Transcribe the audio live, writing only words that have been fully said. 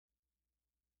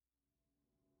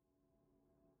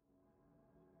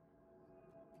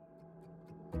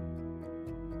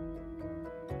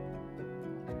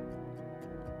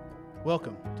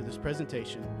Welcome to this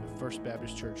presentation of First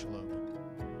Baptist Church Loeb.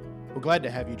 We're glad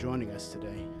to have you joining us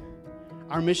today.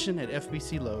 Our mission at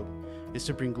FBC Loeb is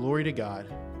to bring glory to God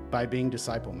by being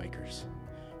disciple makers.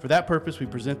 For that purpose, we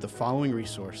present the following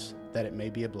resource, that it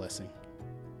may be a blessing.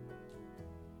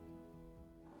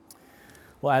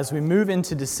 Well, as we move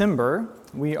into December,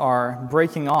 we are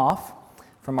breaking off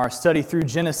from our study through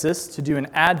Genesis to do an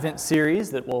Advent series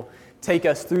that will take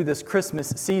us through this Christmas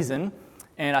season.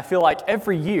 And I feel like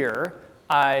every year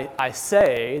I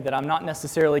say that I'm not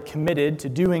necessarily committed to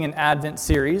doing an Advent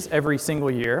series every single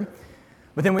year,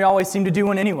 but then we always seem to do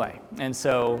one anyway. And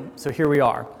so here we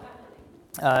are.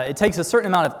 It takes a certain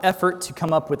amount of effort to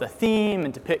come up with a theme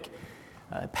and to pick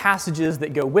passages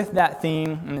that go with that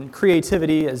theme. And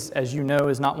creativity, as you know,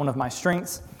 is not one of my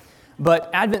strengths.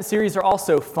 But Advent series are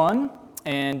also fun,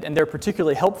 and they're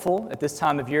particularly helpful at this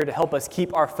time of year to help us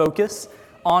keep our focus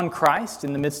on Christ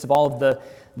in the midst of all of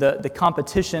the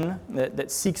competition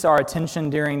that seeks our attention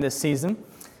during this season.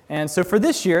 And so for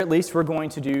this year, at least, we're going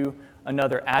to do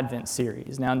another Advent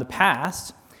series. Now, in the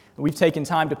past, we've taken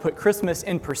time to put Christmas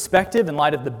in perspective in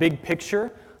light of the big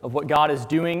picture of what God is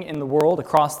doing in the world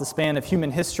across the span of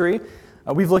human history.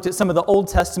 We've looked at some of the Old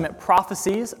Testament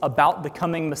prophecies about the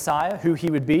coming Messiah, who he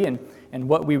would be and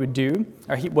what we would do,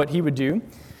 or what he would do.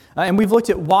 And we've looked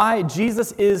at why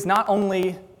Jesus is not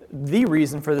only the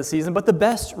reason for the season, but the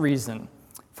best reason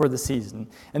for the season.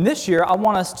 And this year, I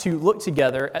want us to look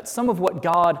together at some of what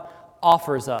God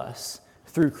offers us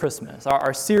through Christmas.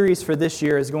 Our series for this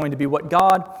year is going to be what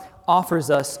God offers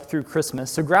us through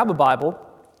Christmas. So grab a Bible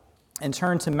and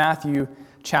turn to Matthew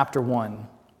chapter 1.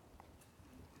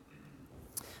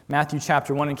 Matthew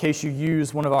chapter 1, in case you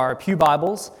use one of our pew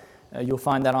Bibles, you'll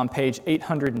find that on page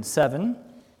 807.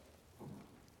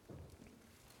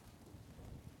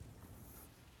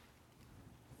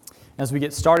 As we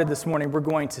get started this morning, we're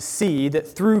going to see that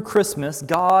through Christmas,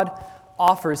 God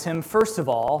offers him, first of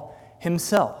all,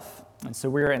 himself. And so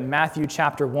we're in Matthew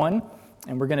chapter 1,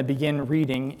 and we're going to begin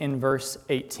reading in verse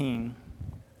 18.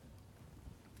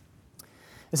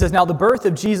 It says, "Now the birth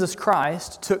of Jesus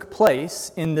Christ took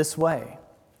place in this way.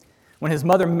 When his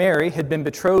mother Mary had been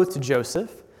betrothed to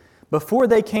Joseph, before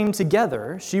they came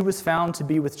together, she was found to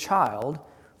be with child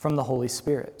from the Holy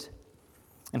Spirit.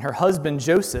 And her husband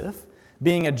Joseph,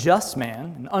 being a just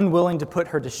man and unwilling to put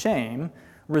her to shame,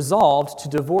 resolved to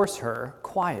divorce her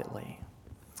quietly."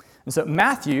 And so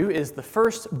Matthew is the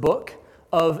first book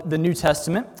of the New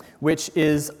Testament, which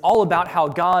is all about how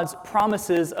God's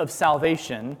promises of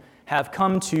salvation have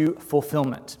come to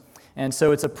fulfillment. And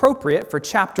so it's appropriate for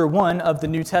chapter 1 of the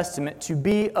New Testament to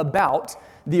be about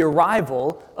the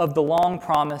arrival of the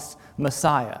long-promised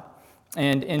Messiah.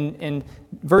 And in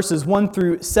verses 1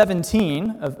 through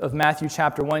 17 of Matthew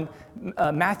chapter 1,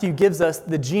 Matthew gives us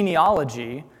the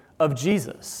genealogy of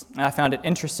Jesus. And I found it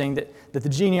interesting that the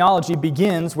genealogy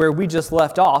begins where we just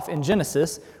left off in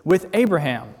Genesis with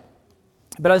Abraham.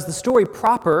 But as the story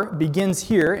proper begins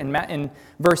here in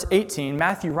verse 18,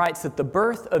 Matthew writes that the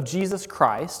birth of Jesus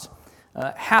Christ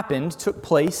took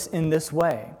place in this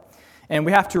way. And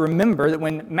we have to remember that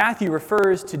when Matthew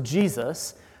refers to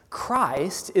Jesus,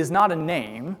 Christ is not a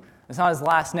name, it's not his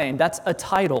last name, that's a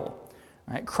title.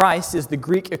 Right? Christ is the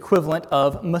Greek equivalent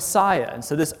of Messiah. And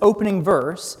so this opening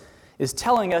verse is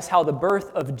telling us how the birth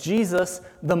of Jesus,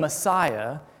 the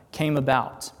Messiah, came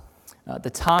about. The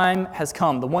time has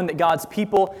come. The one that God's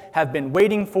people have been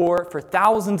waiting for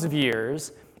thousands of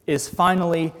years is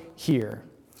finally here.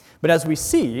 But as we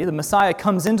see, the Messiah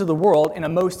comes into the world in a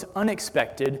most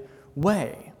unexpected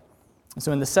way.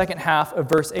 So in the second half of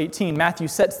verse 18, Matthew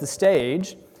sets the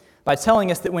stage by telling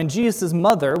us that when Jesus'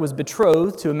 mother was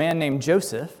betrothed to a man named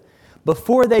Joseph,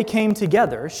 before they came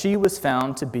together, she was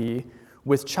found to be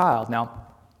with child. Now,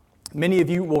 many of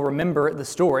you will remember the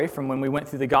story from when we went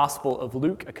through the Gospel of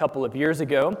Luke a couple of years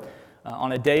ago.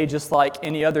 On a day just like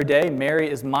any other day, Mary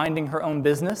is minding her own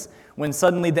business when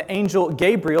suddenly the angel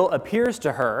Gabriel appears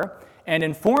to her and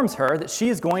informs her that she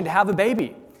is going to have a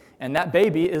baby. And that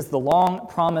baby is the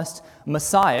long-promised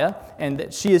Messiah, and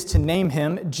that she is to name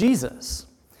him Jesus.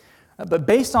 But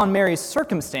based on Mary's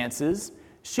circumstances,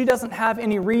 she doesn't have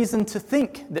any reason to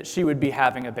think that she would be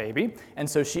having a baby, and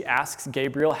so she asks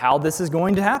Gabriel how this is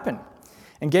going to happen.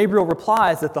 And Gabriel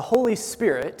replies that the Holy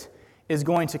Spirit is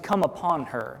going to come upon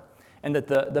her, and that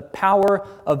the power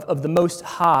of the Most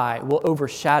High will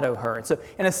overshadow her. And so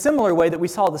in a similar way that we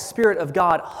saw the Spirit of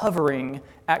God hovering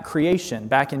at creation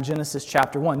back in Genesis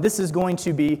chapter 1, this is going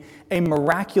to be a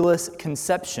miraculous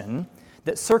conception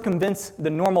that circumvents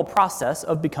the normal process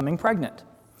of becoming pregnant.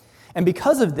 And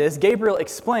because of this, Gabriel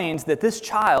explains that this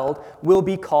child will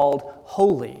be called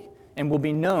holy and will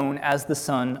be known as the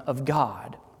Son of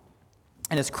God.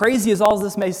 And as crazy as all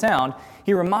this may sound,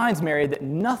 he reminds Mary that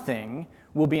nothing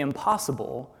will be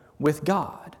impossible with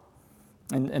God.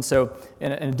 And so,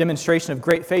 in a demonstration of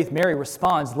great faith, Mary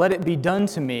responds, "Let it be done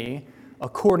to me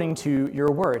according to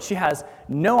your word." She has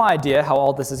no idea how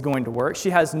all this is going to work. She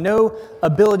has no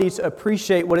ability to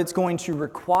appreciate what it's going to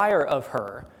require of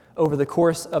her over the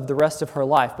course of the rest of her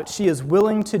life, but she is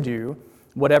willing to do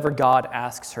whatever God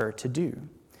asks her to do.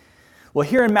 Well,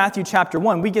 here in Matthew chapter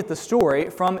 1, we get the story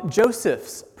from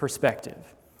Joseph's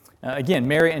perspective. Again,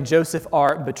 Mary and Joseph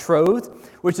are betrothed,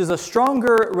 which is a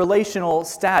stronger relational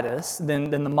status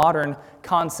than the modern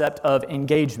concept of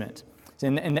engagement.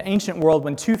 In the ancient world,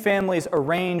 when two families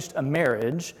arranged a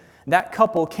marriage, that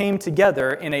couple came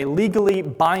together in a legally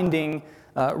binding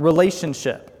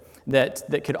relationship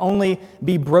that could only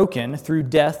be broken through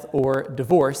death or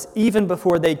divorce, even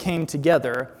before they came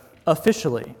together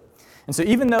officially. And so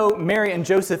even though Mary and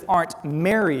Joseph aren't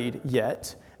married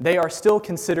yet, they are still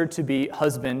considered to be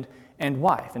husband and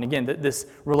wife. And again, this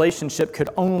relationship could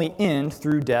only end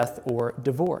through death or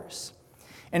divorce.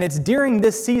 And it's during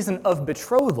this season of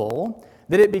betrothal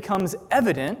that it becomes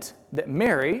evident that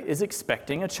Mary is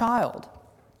expecting a child.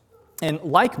 And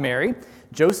like Mary,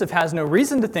 Joseph has no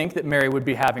reason to think that Mary would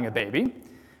be having a baby.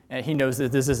 He knows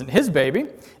that this isn't his baby.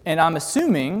 And I'm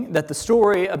assuming that the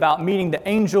story about meeting the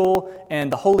angel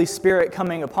and the Holy Spirit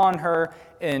coming upon her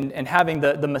and having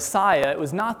the Messiah, it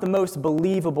was not the most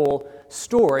believable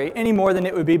story, any more than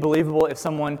it would be believable if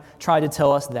someone tried to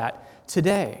tell us that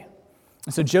today.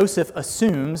 And so Joseph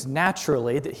assumes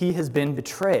naturally that he has been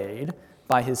betrayed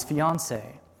by his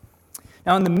fiancée.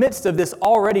 Now, in the midst of this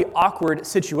already awkward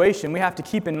situation, we have to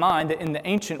keep in mind that in the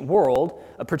ancient world,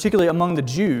 particularly among the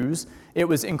Jews, it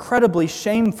was incredibly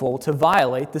shameful to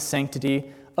violate the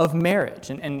sanctity of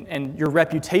marriage, and your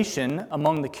reputation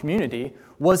among the community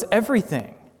was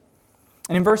everything.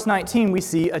 And in verse 19, we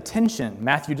see a tension.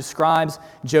 Matthew describes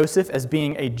Joseph as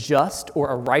being a just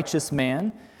or a righteous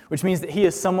man, which means that he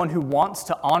is someone who wants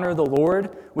to honor the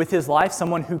Lord with his life,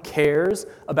 someone who cares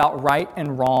about right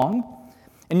and wrong.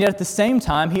 And yet at the same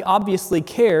time, he obviously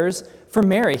cares for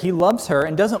Mary. He loves her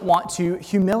and doesn't want to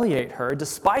humiliate her,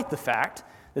 despite the fact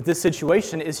that this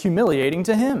situation is humiliating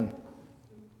to him.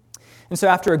 And so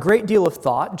after a great deal of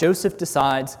thought, Joseph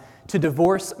decides to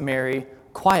divorce Mary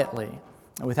quietly,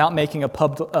 without making a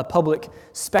public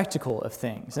spectacle of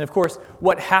things. And of course,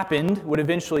 what happened would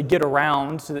eventually get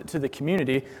around to the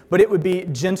community, but it would be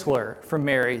gentler for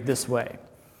Mary this way.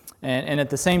 And at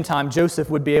the same time, Joseph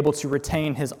would be able to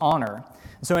retain his honor.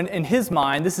 So in his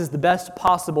mind, this is the best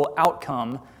possible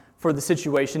outcome for the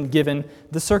situation given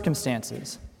the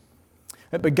circumstances.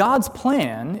 But God's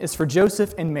plan is for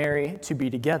Joseph and Mary to be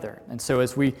together. And so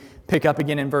as we pick up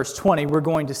again in verse 20, we're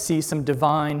going to see some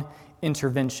divine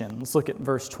intervention. Let's look at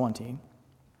verse 20.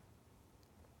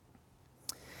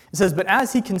 It says, "But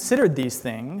as he considered these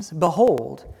things,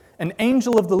 behold, an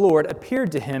angel of the Lord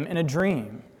appeared to him in a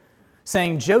dream,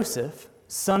 saying, 'Joseph,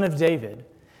 son of David,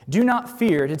 do not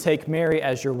fear to take Mary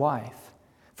as your wife,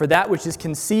 for that which is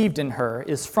conceived in her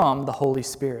is from the Holy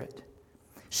Spirit.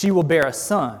 She will bear a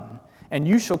son, and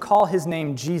you shall call his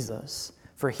name Jesus,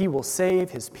 for he will save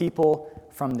his people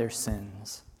from their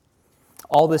sins.'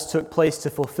 All this took place to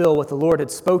fulfill what the Lord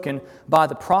had spoken by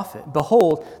the prophet.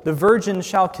 'Behold, the virgin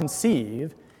shall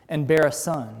conceive and bear a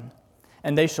son,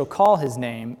 and they shall call his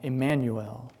name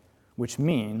Emmanuel,' which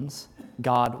means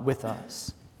God with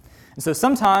us." And so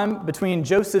sometime between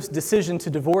Joseph's decision to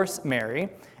divorce Mary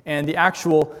and the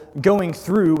actual going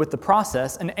through with the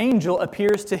process, an angel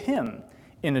appears to him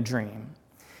in a dream.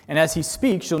 And as he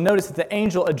speaks, you'll notice that the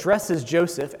angel addresses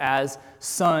Joseph as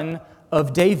son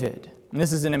of David. And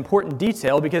this is an important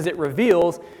detail because it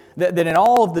reveals that in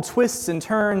all of the twists and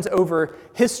turns over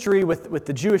history with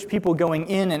the Jewish people going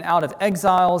in and out of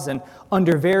exiles and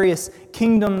under various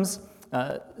kingdoms,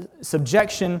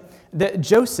 subjection, that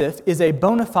Joseph is a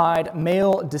bona fide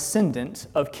male descendant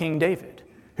of King David,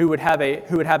 who would have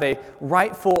a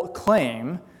rightful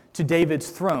claim to David's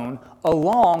throne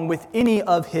along with any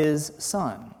of his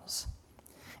sons.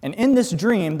 And in this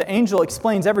dream, the angel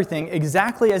explains everything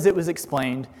exactly as it was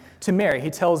explained to Mary. He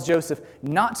tells Joseph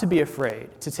not to be afraid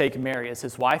to take Mary as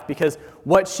his wife because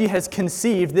what she has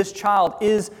conceived, this child,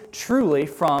 is truly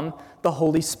from the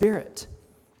Holy Spirit.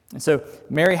 And so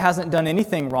Mary hasn't done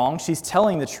anything wrong. She's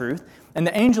telling the truth. And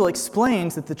the angel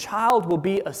explains that the child will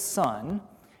be a son,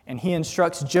 and he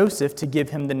instructs Joseph to give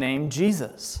him the name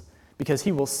Jesus because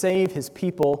he will save his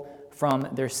people from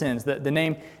their sins. The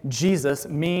name Jesus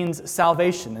means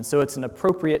salvation, and so it's an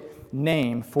appropriate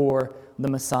name for the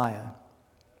Messiah.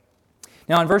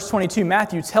 Now in verse 22,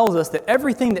 Matthew tells us that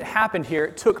everything that happened here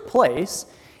took place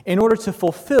in order to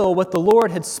fulfill what the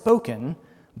Lord had spoken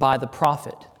by the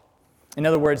prophet. In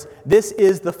other words, this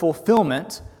is the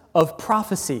fulfillment of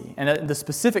prophecy. And the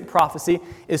specific prophecy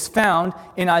is found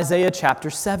in Isaiah chapter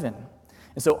 7.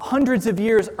 And so hundreds of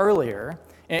years earlier,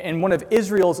 in one of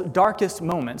Israel's darkest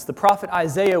moments, the prophet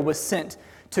Isaiah was sent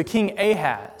to King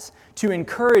Ahaz to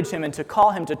encourage him and to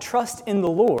call him to trust in the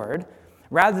Lord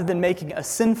rather than making a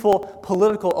sinful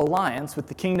political alliance with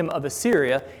the kingdom of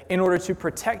Assyria in order to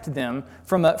protect them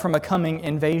from a coming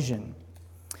invasion.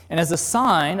 And as a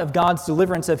sign of God's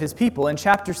deliverance of his people, in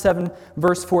chapter 7,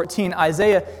 verse 14,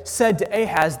 Isaiah said to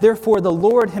Ahaz, "Therefore the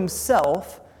Lord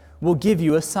himself will give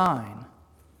you a sign.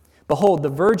 Behold, the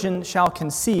virgin shall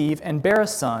conceive and bear a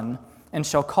son, and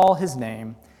shall call his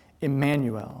name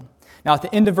Emmanuel." Now at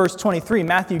the end of verse 23,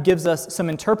 Matthew gives us some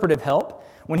interpretive help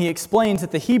when he explains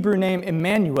that the Hebrew name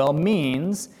Emmanuel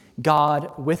means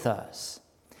God with us.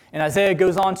 And Isaiah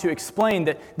goes on to explain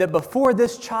that before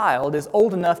this child is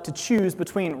old enough to choose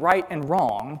between right and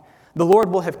wrong, the Lord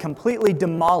will have completely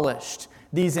demolished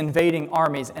these invading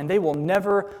armies, and they will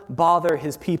never bother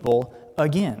his people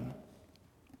again.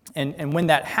 And when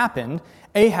that happened,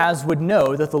 Ahaz would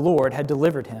know that the Lord had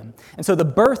delivered him. And so the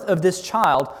birth of this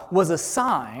child was a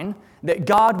sign that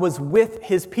God was with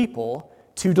his people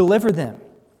to deliver them,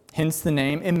 hence the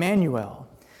name Emmanuel.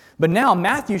 But now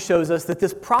Matthew shows us that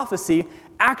this prophecy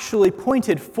actually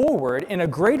pointed forward in a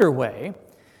greater way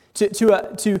to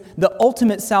the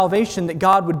ultimate salvation that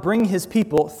God would bring his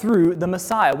people through the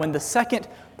Messiah, when the second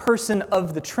person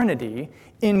of the Trinity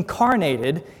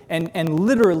incarnated and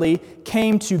literally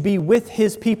came to be with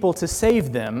his people to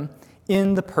save them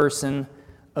in the person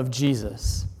of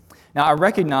Jesus. Now, I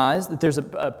recognize that there's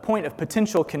a point of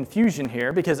potential confusion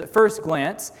here, because at first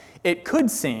glance, it could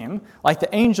seem like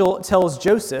the angel tells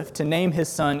Joseph to name his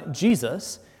son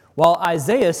Jesus, while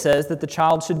Isaiah says that the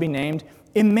child should be named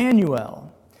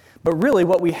Emmanuel. But really,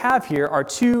 what we have here are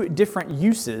two different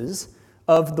uses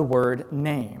of the word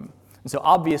name. And so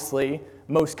obviously,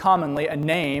 most commonly, a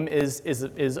name is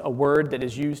a word that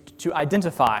is used to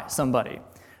identify somebody,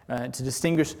 to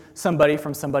distinguish somebody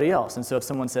from somebody else. And so if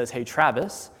someone says, "Hey,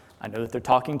 Travis," I know that they're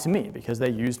talking to me because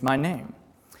they used my name.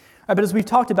 But as we've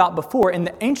talked about before, in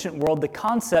the ancient world, the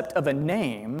concept of a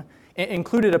name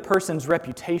included a person's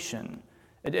reputation.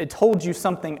 It told you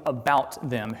something about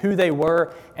them, who they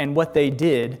were and what they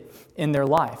did in their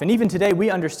life. And even today,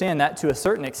 we understand that to a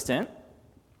certain extent.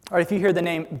 Or if you hear the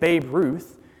name Babe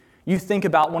Ruth, you think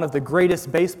about one of the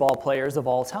greatest baseball players of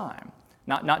all time,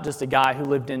 not just a guy who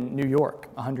lived in New York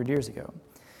 100 years ago.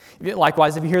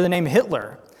 Likewise, if you hear the name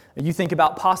Hitler, you think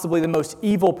about possibly the most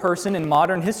evil person in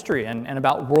modern history and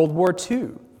about World War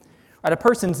II. Right? A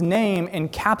person's name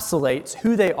encapsulates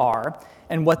who they are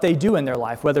and what they do in their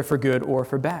life, whether for good or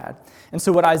for bad. And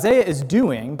so what Isaiah is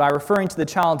doing by referring to the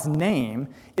child's name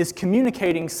is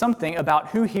communicating something about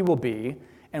who he will be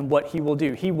and what he will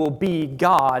do. He will be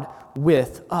God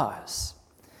with us.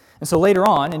 And so later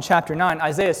on in chapter 9,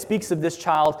 Isaiah speaks of this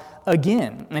child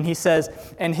again, and he says,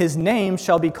 "And his name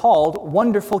shall be called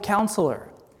Wonderful Counselor,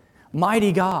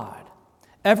 Mighty God,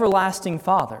 Everlasting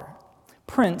Father,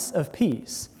 Prince of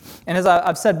Peace." And as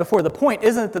I've said before, the point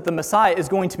isn't that the Messiah is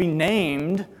going to be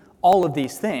named all of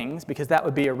these things, because that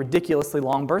would be a ridiculously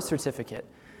long birth certificate.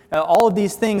 All of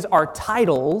these things are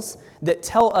titles that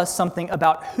tell us something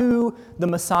about who the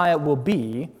Messiah will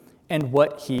be and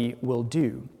what he will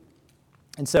do.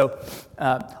 And so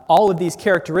all of these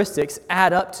characteristics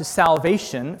add up to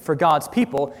salvation for God's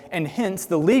people, and hence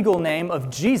the legal name of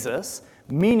Jesus,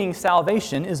 meaning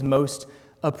salvation, is most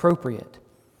appropriate.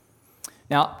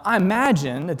 Now, I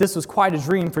imagine that this was quite a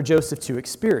dream for Joseph to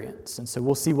experience, and so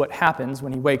we'll see what happens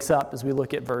when he wakes up as we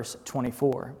look at verse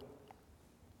 24.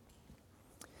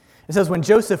 It says, "When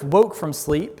Joseph woke from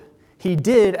sleep, he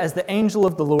did as the angel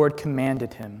of the Lord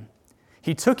commanded him.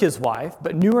 He took his wife,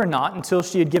 but knew her not until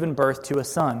she had given birth to a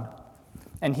son,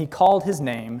 and he called his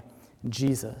name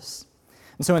Jesus."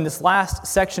 And so in this last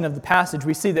section of the passage,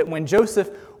 we see that when Joseph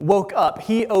woke up,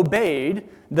 he obeyed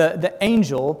the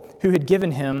angel who had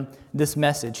given him this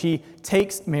message. He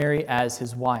takes Mary as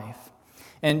his wife.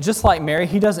 And just like Mary,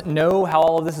 he doesn't know how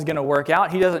all of this is going to work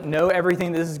out. He doesn't know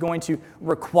everything that this is going to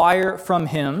require from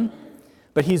him,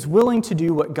 but he's willing to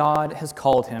do what God has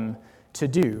called him to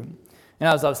do. And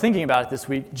as I was thinking about it this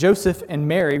week, Joseph and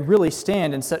Mary really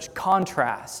stand in such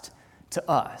contrast to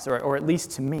us, or at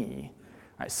least to me.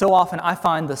 Right? So often I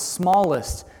find the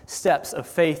smallest steps of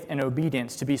faith and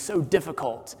obedience to be so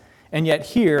difficult. And yet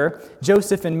here,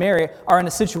 Joseph and Mary are in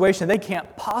a situation they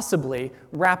can't possibly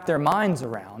wrap their minds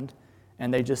around.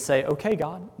 And they just say, "Okay,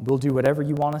 God, we'll do whatever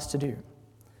you want us to do."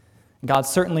 God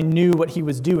certainly knew what he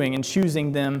was doing in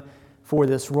choosing them for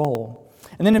this role.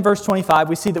 And then in verse 25,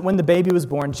 we see that when the baby was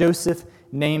born, Joseph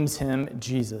names him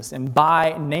Jesus. And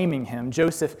by naming him,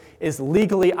 Joseph is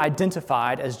legally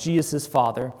identified as Jesus'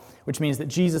 father, which means that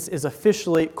Jesus is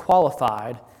officially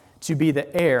qualified to be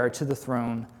the heir to the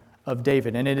throne of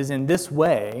David. And it is in this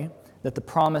way that the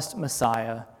promised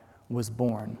Messiah was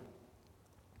born.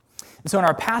 And so in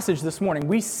our passage this morning,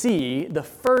 we see the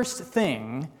first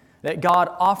thing that God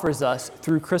offers us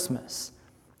through Christmas,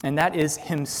 and that is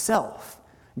himself.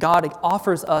 God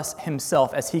offers us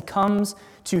himself as he comes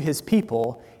to his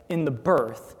people in the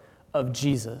birth of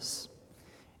Jesus.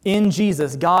 In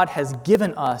Jesus, God has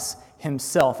given us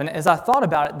himself. And as I thought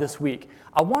about it this week,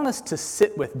 I want us to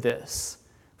sit with this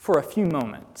for a few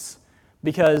moments,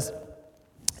 because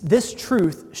this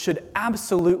truth should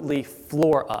absolutely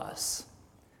floor us.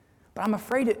 But I'm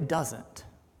afraid it doesn't.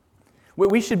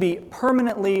 We should be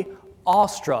permanently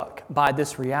awestruck by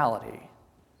this reality.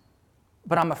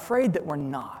 But I'm afraid that we're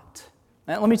not.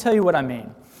 Now, let me tell you what I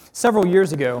mean. Several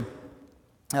years ago,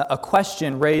 a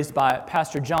question raised by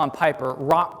Pastor John Piper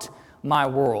rocked my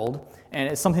world, and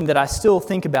it's something that I still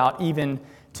think about even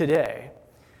today.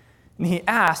 And he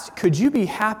asked, could you be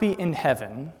happy in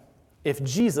heaven if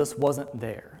Jesus wasn't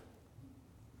there?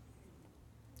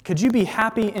 Could you be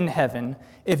happy in heaven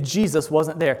if Jesus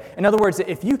wasn't there? In other words,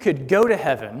 if you could go to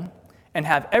heaven and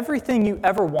have everything you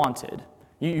ever wanted,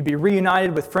 you'd be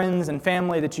reunited with friends and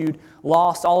family that you'd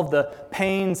lost, all of the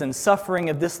pains and suffering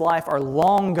of this life are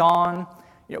long gone,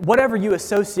 whatever you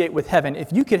associate with heaven,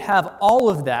 if you could have all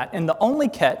of that, and the only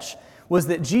catch was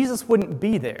that Jesus wouldn't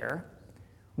be there,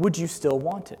 would you still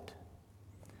want it?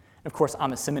 Of course,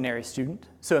 I'm a seminary student,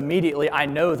 so immediately I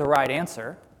know the right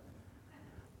answer.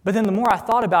 But then the more I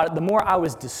thought about it, the more I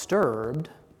was disturbed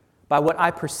by what I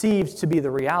perceived to be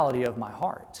the reality of my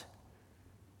heart.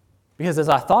 Because as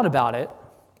I thought about it,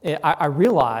 I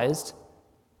realized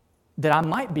that I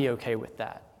might be okay with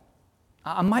that.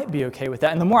 I might be okay with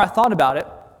that. And the more I thought about it,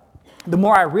 the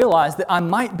more I realized that I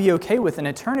might be okay with an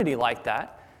eternity like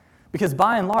that, because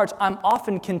by and large, I'm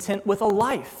often content with a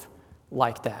life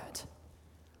like that.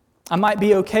 I might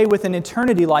be okay with an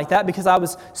eternity like that because I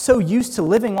was so used to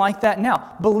living like that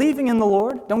now, believing in the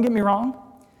Lord, don't get me wrong,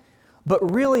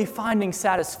 but really finding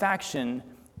satisfaction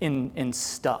in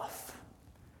stuff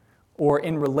or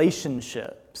in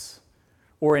relationships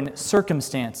or in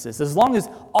circumstances. As long as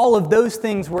all of those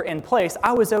things were in place,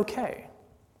 I was okay.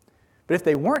 But if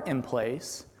they weren't in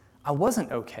place, I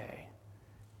wasn't okay.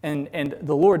 And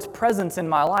the Lord's presence in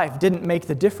my life didn't make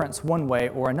the difference one way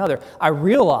or another. I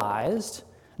realized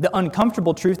the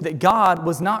uncomfortable truth that God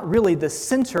was not really the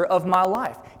center of my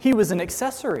life. He was an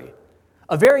accessory,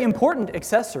 a very important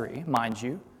accessory, mind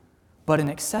you, but an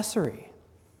accessory.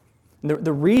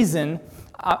 The reason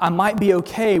I might be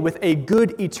okay with a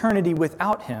good eternity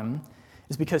without him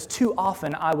is because too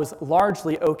often I was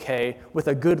largely okay with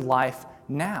a good life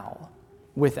now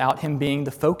without him being the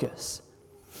focus.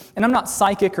 And I'm not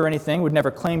psychic or anything, would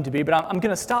never claim to be, but I'm going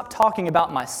to stop talking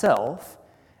about myself,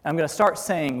 and I'm going to start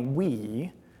saying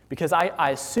we, because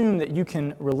I assume that you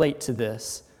can relate to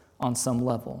this on some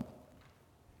level.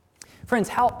 Friends,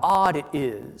 how odd it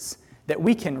is that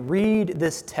we can read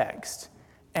this text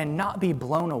and not be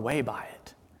blown away by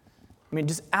it. I mean,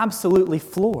 just absolutely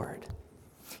floored.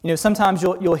 You know, sometimes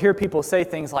you'll hear people say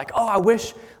things like, oh, I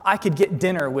wish I could get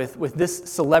dinner with this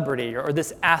celebrity or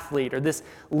this athlete or this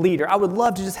leader. I would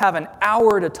love to just have an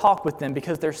hour to talk with them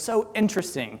because they're so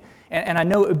interesting, and I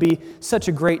know it would be such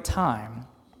a great time.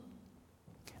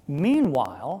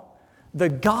 Meanwhile, the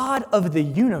God of the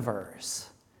universe,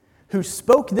 who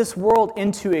spoke this world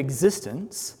into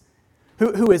existence,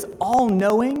 who is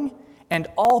all-knowing and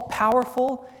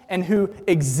all-powerful, and who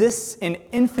exists in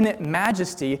infinite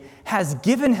majesty, has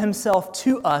given himself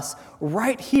to us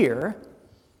right here.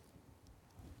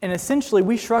 And essentially,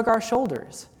 we shrug our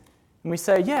shoulders. And we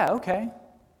say, yeah, okay,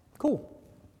 cool.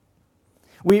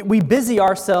 We busy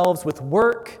ourselves with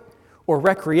work or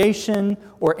recreation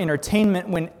or entertainment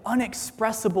when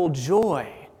unexpressible joy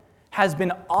has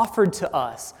been offered to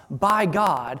us by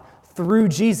God through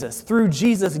Jesus. Through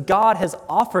Jesus, God has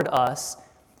offered us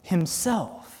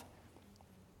himself.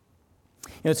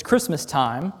 You know, it's Christmas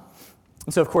time,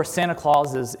 and so of course Santa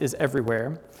Claus is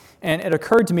everywhere. And it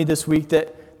occurred to me this week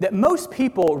that most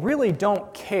people really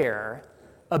don't care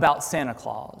about Santa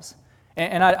Claus.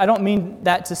 And I don't mean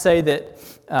that to say that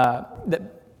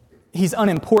he's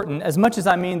unimportant, as much as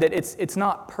I mean that it's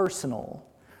not personal,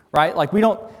 right? Like we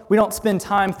don't spend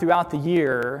time throughout the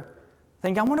year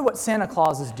thinking, I wonder what Santa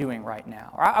Claus is doing right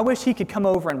now. Or I wish he could come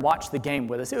over and watch the game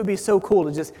with us. It would be so cool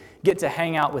to just get to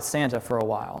hang out with Santa for a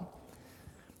while.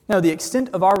 No, the extent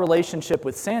of our relationship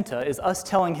with Santa is us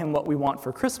telling him what we want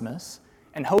for Christmas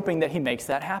and hoping that he makes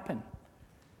that happen.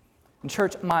 And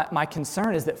church, my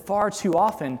concern is that far too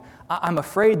often, I'm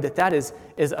afraid that is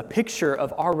a picture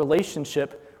of our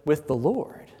relationship with the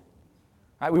Lord.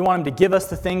 Right? We want him to give us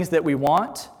the things that we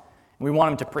want. We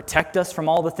want him to protect us from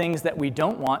all the things that we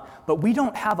don't want, but we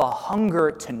don't have a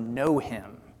hunger to know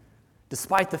him,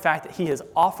 despite the fact that he has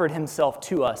offered himself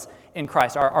to us in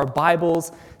Christ. Our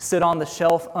Bibles sit on the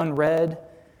shelf unread.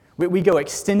 We go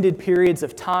extended periods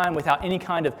of time without any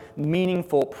kind of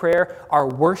meaningful prayer. Our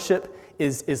worship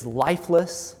is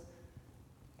lifeless,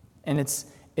 and it's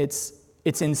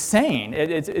insane.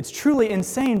 It's truly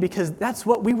insane because that's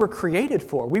what we were created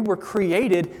for. We were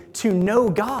created to know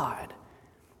God,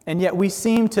 and yet we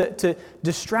seem to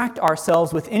distract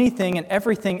ourselves with anything and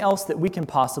everything else that we can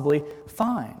possibly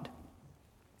find.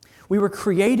 We were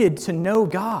created to know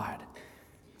God,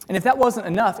 and if that wasn't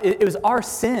enough, it was our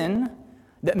sin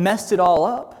that messed it all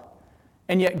up,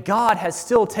 and yet God has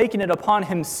still taken it upon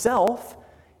himself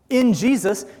in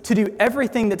Jesus to do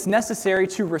everything that's necessary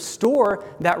to restore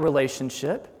that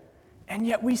relationship, and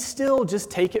yet we still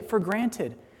just take it for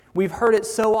granted. We've heard it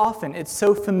so often, it's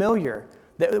so familiar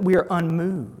that we are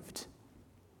unmoved.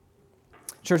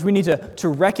 Church, we need to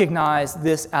recognize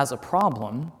this as a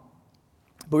problem,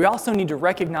 but we also need to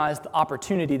recognize the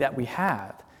opportunity that we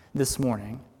have this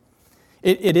morning.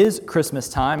 It is Christmas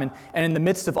time, and in the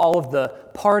midst of all of the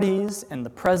parties and the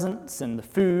presents and the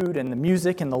food and the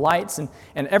music and the lights and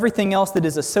everything else that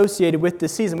is associated with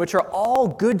this season, which are all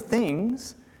good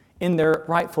things in their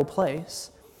rightful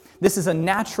place, this is a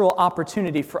natural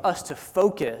opportunity for us to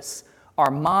focus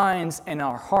our minds and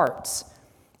our hearts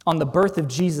on the birth of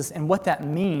Jesus and what that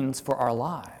means for our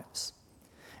lives.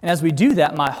 And as we do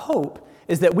that, my hope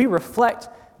is that we reflect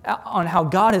on how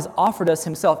God has offered us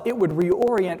himself. It would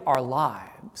reorient our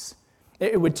lives.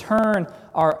 It would turn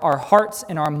our hearts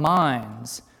and our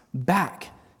minds back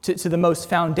to the most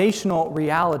foundational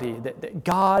reality that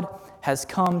God has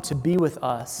come to be with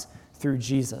us through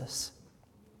Jesus.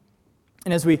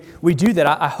 And as we do that,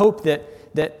 I hope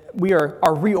that we are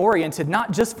reoriented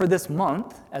not just for this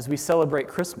month as we celebrate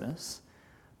Christmas,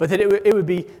 but that it would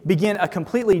begin a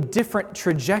completely different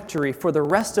trajectory for the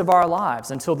rest of our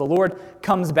lives until the Lord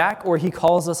comes back or he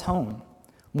calls us home,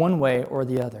 one way or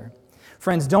the other.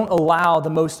 Friends, don't allow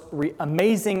the most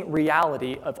amazing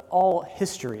reality of all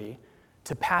history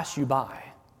to pass you by.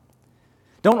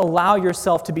 Don't allow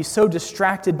yourself to be so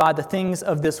distracted by the things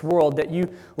of this world that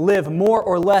you live more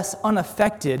or less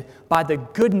unaffected by the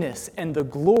goodness and the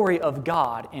glory of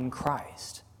God in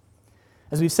Christ.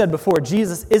 As we've said before,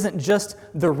 Jesus isn't just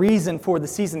the reason for the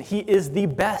season. He is the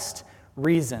best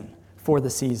reason for the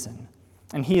season.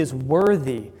 And he is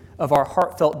worthy of our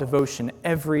heartfelt devotion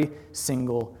every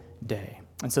single day.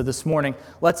 And so this morning,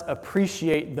 let's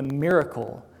appreciate the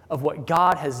miracle of what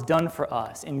God has done for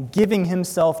us in giving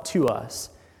himself to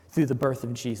us through the birth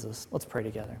of Jesus. Let's pray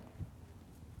together.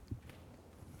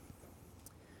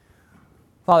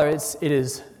 Father, it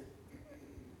is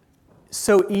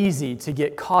so easy to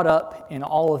get caught up in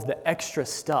all of the extra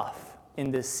stuff in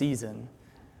this season.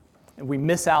 And we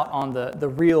miss out on the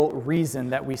real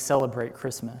reason that we celebrate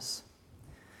Christmas.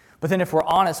 But then if we're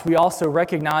honest, we also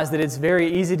recognize that it's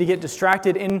very easy to get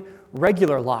distracted in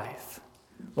regular life.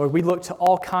 Lord, we look to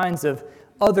all kinds of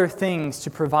other things to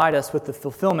provide us with the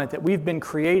fulfillment that we've been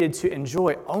created to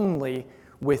enjoy only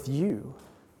with you.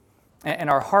 And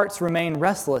our hearts remain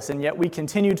restless, and yet we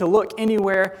continue to look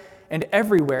anywhere and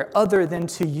everywhere other than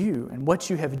to you and what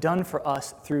you have done for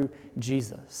us through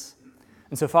Jesus.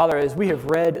 And so, Father, as we have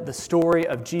read the story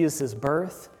of Jesus'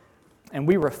 birth, and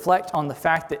we reflect on the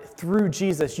fact that through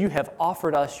Jesus you have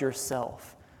offered us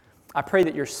yourself, I pray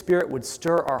that your Spirit would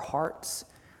stir our hearts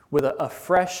with a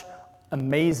fresh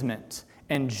amazement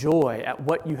and joy at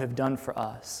what you have done for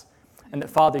us. And that,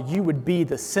 Father, you would be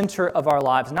the center of our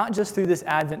lives, not just through this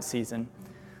Advent season,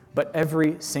 but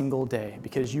every single day,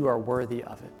 because you are worthy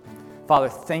of it. Father,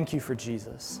 thank you for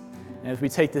Jesus. And as we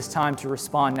take this time to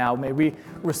respond now, may we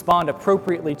respond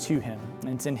appropriately to him. And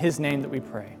it's in his name that we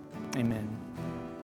pray. Amen.